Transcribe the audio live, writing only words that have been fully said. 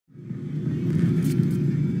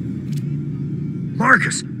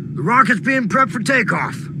Marcus, the rocket's being prepped for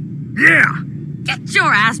takeoff. Yeah! Get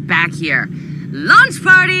your ass back here. Launch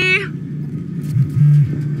party!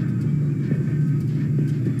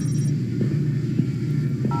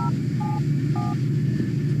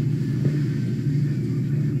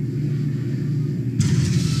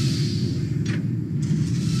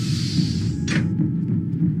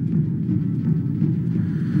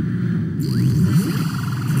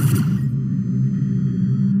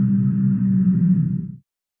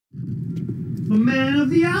 The man of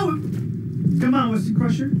the hour. Come on, Westy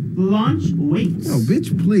Crusher. The launch waits. Oh,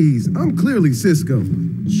 bitch, please. I'm clearly Cisco.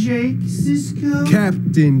 Jake Cisco?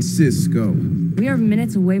 Captain Cisco. We are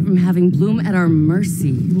minutes away from having Bloom at our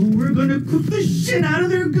mercy. Well, we're gonna cook the shit out of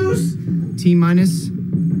their goose. T-minus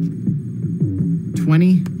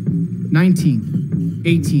 20, 19,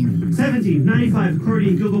 18. 17, 95,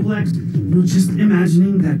 accordion, Googleplex. No, just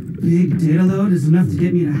imagining that big data load is enough to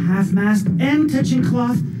get me to half-mast and touching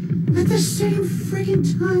cloth at the same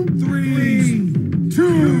friggin' time. 3,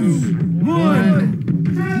 2, 1.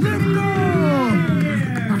 Lift off!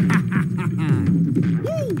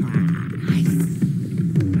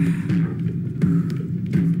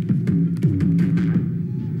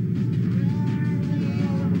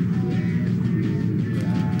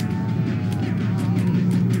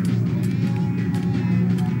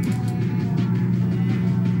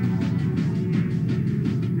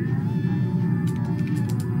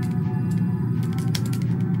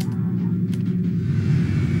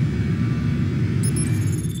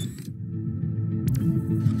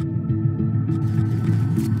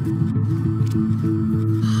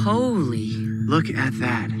 Holy. Look at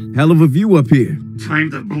that. Hell of a view up here. Time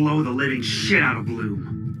to blow the living shit out of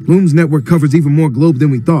Bloom. Bloom's network covers even more globe than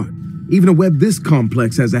we thought. Even a web this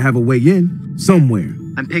complex has to have a way in, somewhere.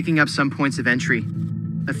 I'm picking up some points of entry.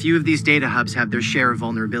 A few of these data hubs have their share of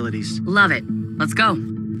vulnerabilities. Love it. Let's go.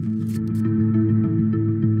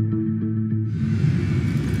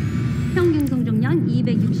 평균 성종량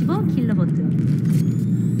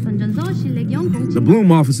 265kV. 선전소 실내경 공치. The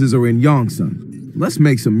Bloom offices are in Yongsan. Let's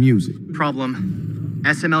make some music. Problem.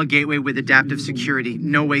 SML gateway with adaptive security.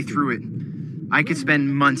 No way through it. I could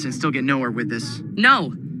spend months and still get nowhere with this.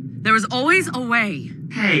 No. There is always a way.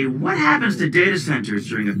 Hey, what happens to data centers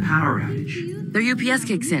during a power outage? Their UPS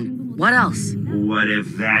kicks in. What else? What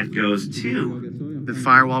if that goes too? The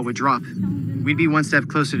firewall would drop. We'd be one step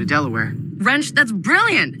closer to Delaware. Wrench, that's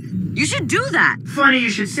brilliant. You should do that. Funny you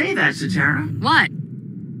should say that, Satara. What?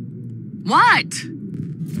 What?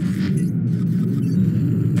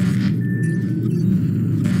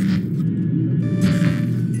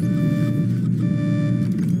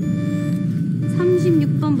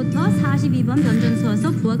 부터 42번 변전소에서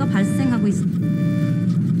부하가 발생하고 있습니다.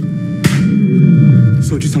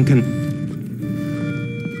 소지 상태는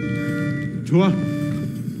좋아.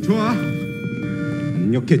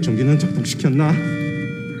 압력계 전기는 작동시켰나?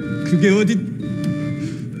 그게 어디?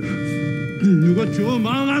 누가 저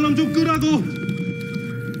망한 놈 좀 끄라고!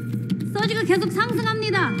 소지가 계속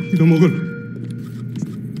상승합니다. 잃어먹을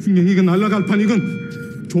분명히가 날아갈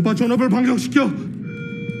판이건 좁아 전업을 방정시켜.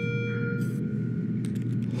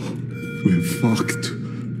 We're fucked.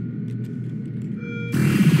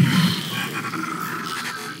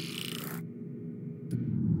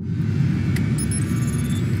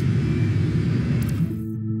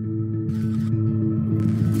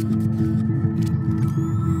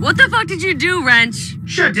 What the fuck did you do, Wrench?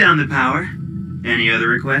 Shut down the power. Any other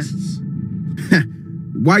requests?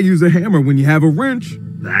 Why use a hammer when you have a wrench?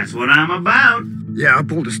 That's what I'm about. Yeah, I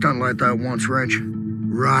pulled a stunt like that once, Wrench.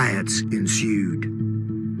 Riots ensued.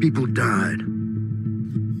 People died.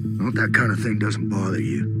 I hope that kind of thing doesn't bother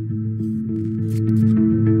you.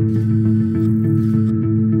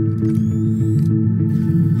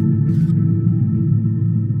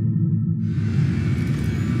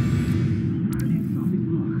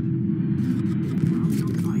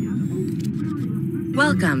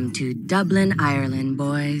 Welcome to Dublin, Ireland,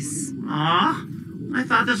 boys. Aw, I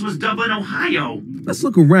thought this was Dublin, Ohio. Let's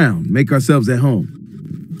look around, make ourselves at home.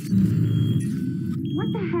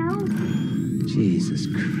 What the hell? Jesus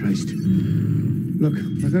Christ. Look,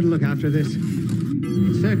 I've got to look after this.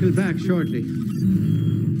 Circle back shortly.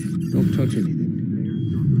 Don't touch anything.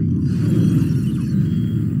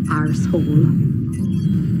 Arsehole.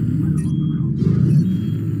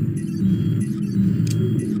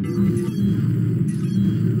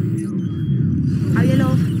 How you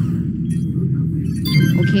love?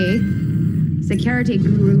 Okay. Security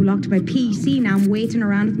guru locked my PC. Now I'm waiting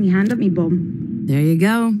around with me hand up me bum. There you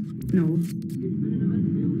go. No.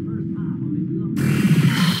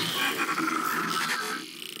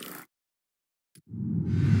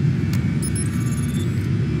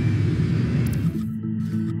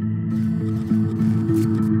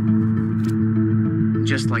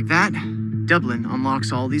 Just like that, Dublin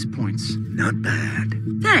unlocks all these points. Not bad.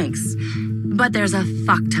 Thanks. But there's a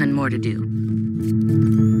fuck ton more to do.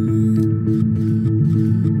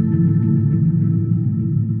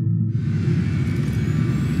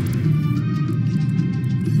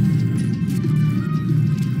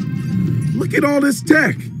 Look at all this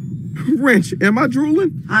tech. Wrench, am I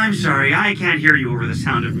drooling? I'm sorry, I can't hear you over the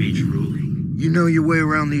sound of me drooling. You know your way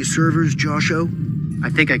around these servers, Josho?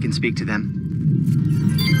 I think I can speak to them.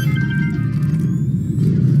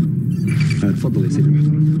 تفضل يا سيدي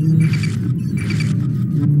المحترم.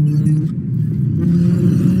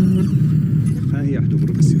 ها هي أحد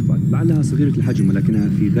غرف الصفات، لعلها صغيرة الحجم ولكنها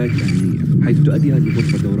في ذات الأهمية، حيث تؤدي هذه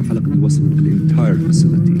الغرفة دور حلقة الوصل الانتاير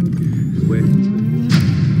فاسيلتي.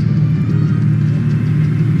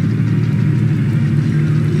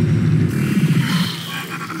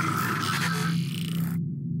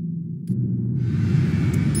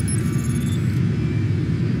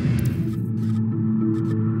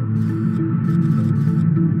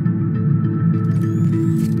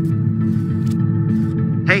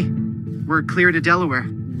 We're clear to Delaware.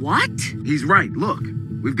 What? He's right, look.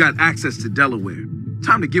 We've got access to Delaware.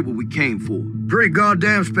 Time to get what we came for. Pretty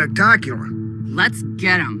goddamn spectacular. Let's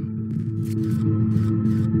get him.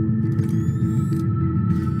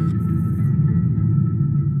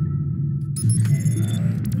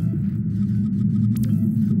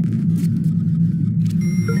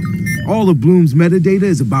 All of Bloom's metadata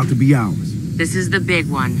is about to be ours. This is the big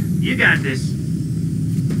one. You got this.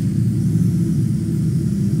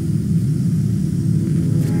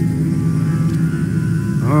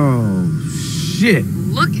 Oh, shit.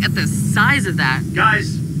 Look at the size of that.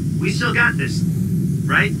 Guys, we still got this,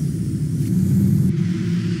 right?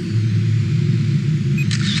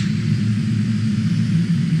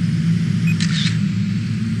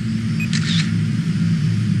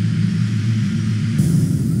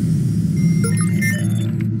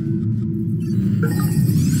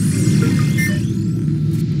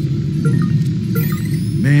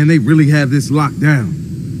 Man, they really have this locked down.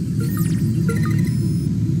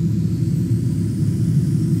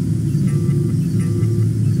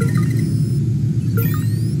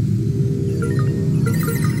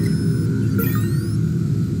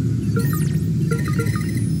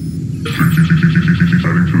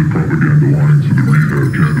 Adding to the propaganda line to the rehab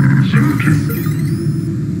candidate 02.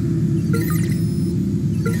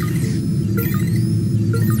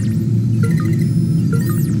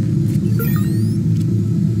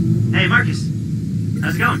 Hey, Marcus.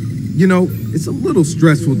 How's it going? You know, it's a little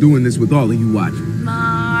stressful doing this with all of you watching.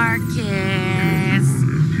 Marcus.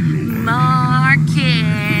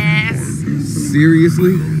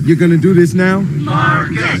 Seriously? You're gonna do this now?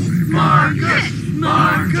 Marcus!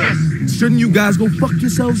 Shouldn't you guys go fuck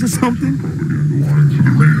yourselves or something? Propaganda line to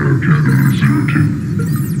the rehab candidate 02.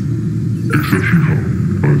 Exception code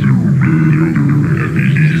 50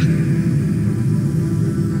 East.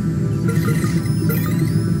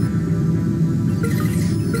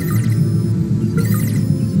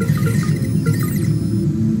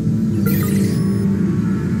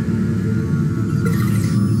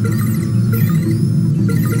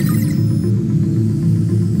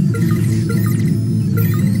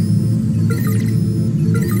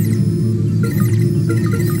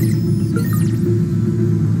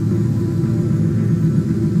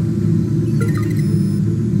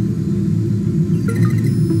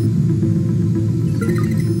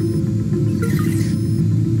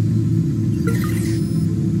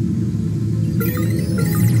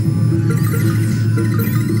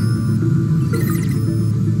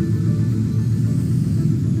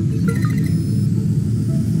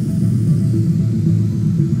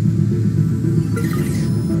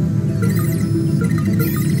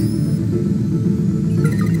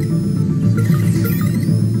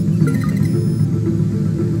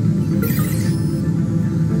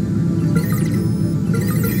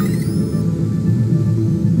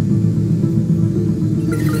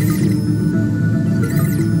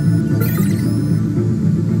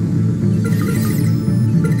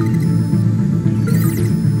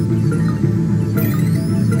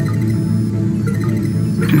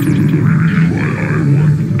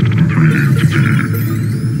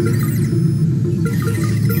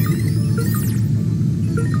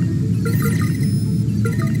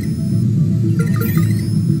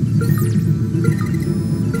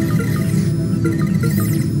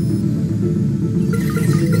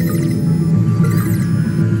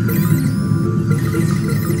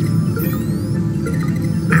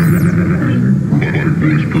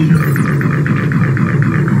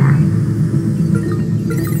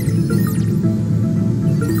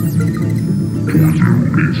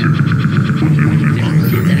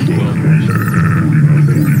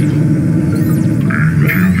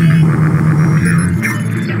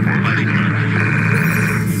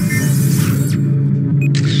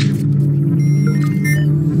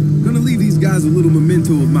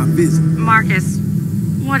 my visit. Marcus,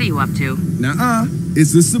 what are you up to? Nuh-uh.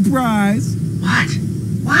 It's a surprise. What?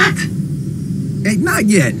 What? Hey, not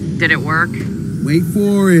yet. Did it work? Wait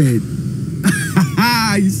for it.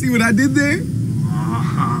 You see what I did there?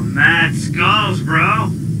 Oh, mad skulls,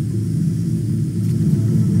 bro.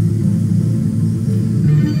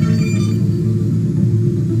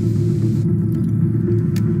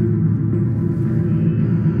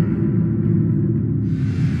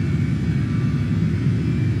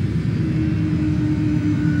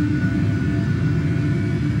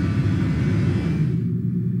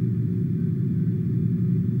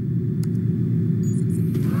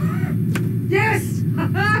 Yes!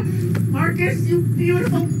 Marcus, you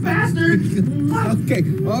beautiful bastard! Okay,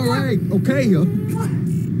 all right, okay. Oh,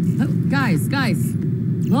 guys,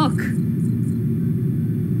 look.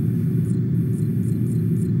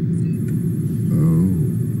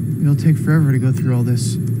 It'll take forever to go through all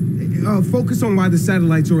this. Focus on why the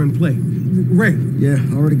satellites are in play. Ray. Yeah,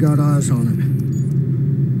 already got eyes on it.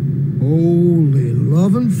 Holy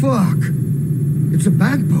lovin' fuck. It's a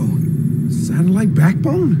backbone. Satellite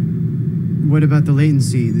backbone? What about the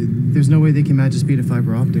latency? There's no way they can match the speed of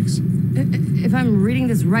fiber optics. If I'm reading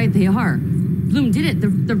this right, they are. Bloom did it.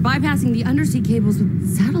 They're bypassing the undersea cables with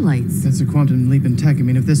satellites. That's a quantum leap in tech. I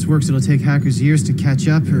mean, if this works, it'll take hackers years to catch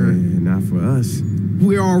up, or... Not for us.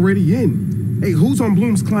 We're already in. Hey, who's on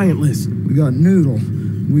Bloom's client list? We got Noodle.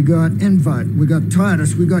 We got Invite. We got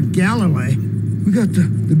Titus. We got Galilee. We got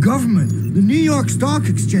the government. The New York Stock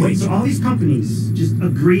Exchange. Wait, so all these companies just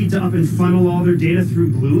agreed to up and funnel all their data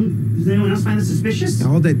through Bloom? Does anyone else find that suspicious?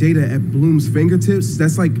 All that data at Bloom's fingertips,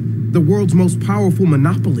 that's like the world's most powerful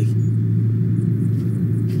monopoly.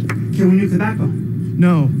 Can we nuke the backbone?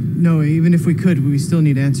 No, even if we could, we still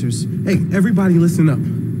need answers. Hey, everybody listen up.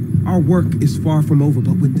 Our work is far from over,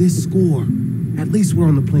 but with this score, at least we're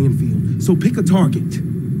on the playing field. So pick a target.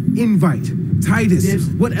 Invite, Titus, Dibs.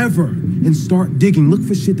 whatever, and start digging. Look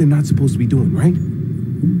for shit they're not supposed to be doing, right?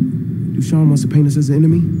 Ducharme wants to paint us as an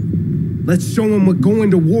enemy? Let's show him what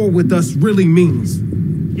going to war with us really means.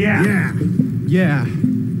 Yeah. Yeah.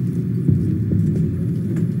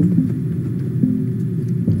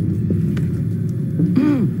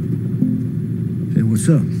 Hey, what's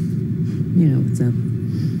up? You know what's up.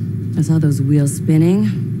 I saw those wheels spinning.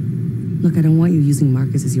 Look, I don't want you using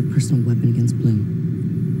Marcus as your personal weapon against Bloom.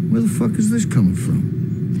 Where the fuck is this coming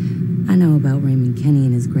from? I know about Raymond Kenny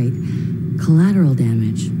and his great collateral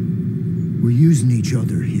damage. We're using each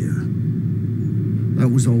other here. That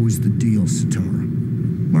was always the deal, Satara.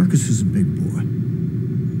 Marcus is a big boy.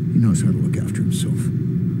 He knows how to look after himself.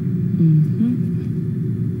 Mm-hmm.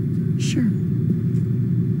 Sure.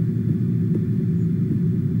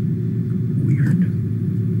 Weird.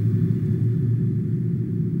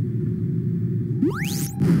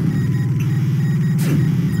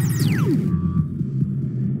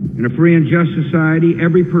 In a free and just society,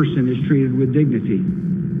 every person is treated with dignity.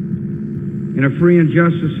 In a free and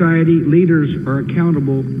just society, leaders are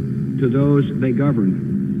accountable to those they govern.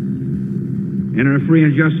 And in a free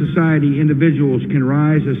and just society, individuals can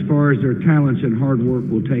rise as far as their talents and hard work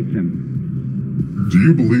will take them. Do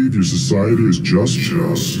you believe your society is just?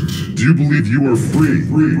 Do you believe you are free?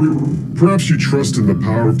 Perhaps you trust in the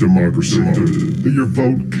power of democracy, that your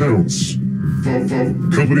vote counts.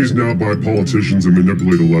 Companies now buy politicians and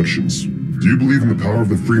manipulate elections. Do you believe in the power of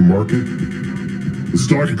the free market? The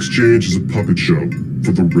stock exchange is a puppet show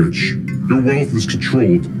for the rich. Your wealth is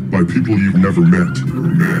controlled by people you've never met.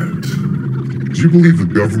 Do you believe the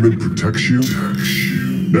government protects you?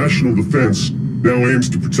 National defense now aims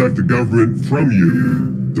to protect the government from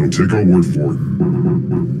you. Don't take our word for it.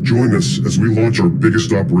 Join us as we launch our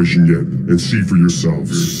biggest operation yet and see for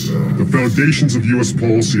yourselves. The foundations of U.S.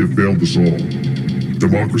 policy have failed us all.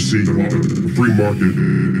 Democracy, the free market,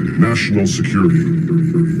 national security.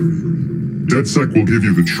 DedSec will give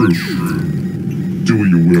you the truth. Do what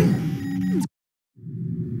you will.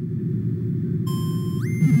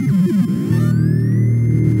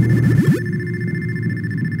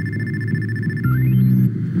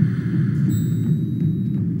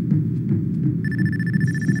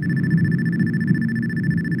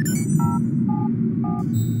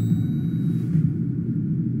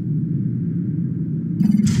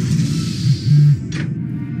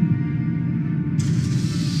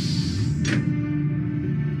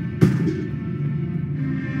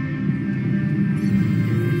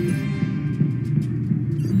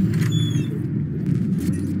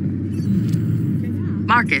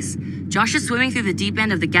 Marcus, Josh is swimming through the deep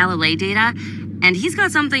end of the Galilee data, and he's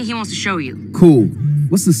got something he wants to show you. Cool.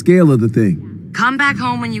 What's the scale of the thing? Come back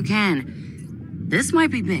home when you can. This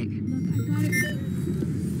might be big.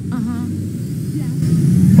 Uh-huh. Yeah.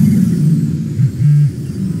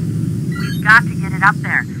 got to get it up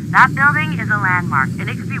there. That building is a landmark, and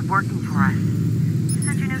it could be working for us. You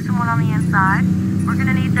said you knew someone on the inside. We're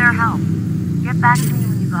gonna need their help. Get back to me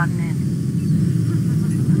when you gotten in.